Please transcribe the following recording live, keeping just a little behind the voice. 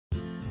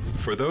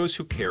For those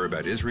who care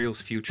about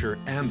Israel's future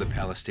and the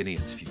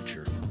Palestinians'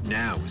 future,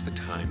 now is the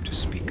time to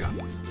speak up.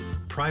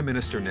 Prime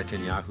Minister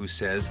Netanyahu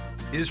says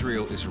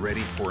Israel is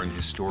ready for an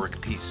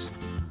historic peace.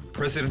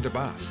 President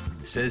Abbas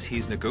says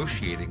he's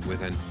negotiating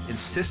with an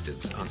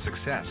insistence on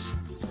success.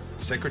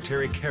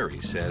 Secretary Kerry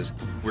says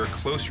we're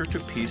closer to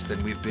peace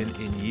than we've been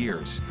in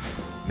years.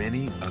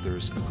 Many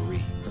others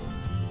agree.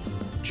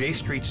 J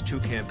Street's 2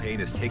 campaign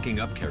is taking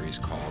up Kerry's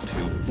call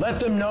to let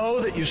them know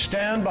that you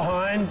stand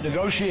behind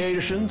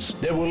negotiations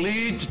that will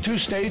lead to 2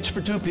 states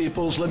for 2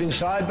 peoples living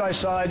side by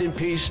side in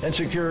peace and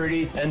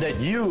security, and that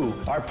you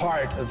are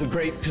part of the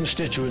great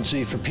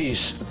constituency for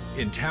peace.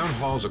 In town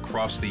halls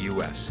across the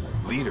U.S.,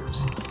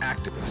 leaders,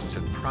 activists,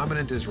 and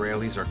prominent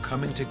Israelis are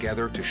coming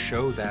together to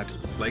show that,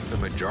 like the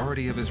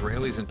majority of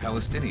Israelis and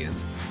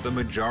Palestinians, the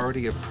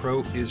majority of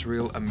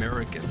pro-Israel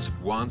Americans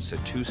wants a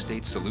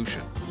 2-state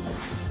solution.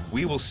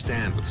 We will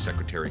stand with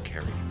Secretary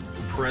Kerry,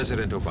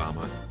 President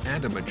Obama,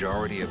 and a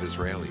majority of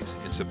Israelis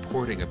in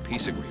supporting a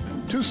peace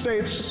agreement. 2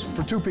 states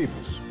for 2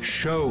 peoples.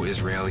 Show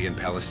Israeli and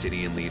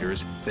Palestinian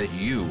leaders that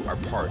you are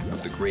part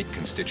of the great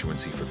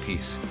constituency for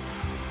peace.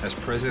 As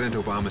President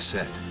Obama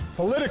said,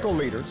 political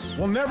leaders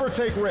will never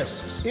take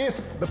risks if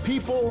the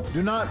people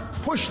do not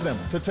push them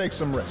to take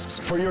some risks.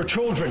 For your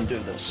children, do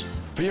this.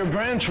 For your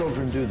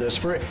grandchildren, do this.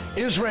 For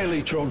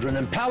Israeli children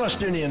and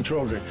Palestinian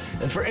children,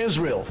 and for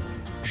Israel.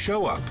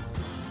 Show up.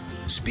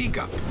 Speak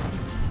up.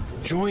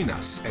 Join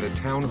us at a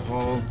town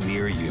hall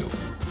near you.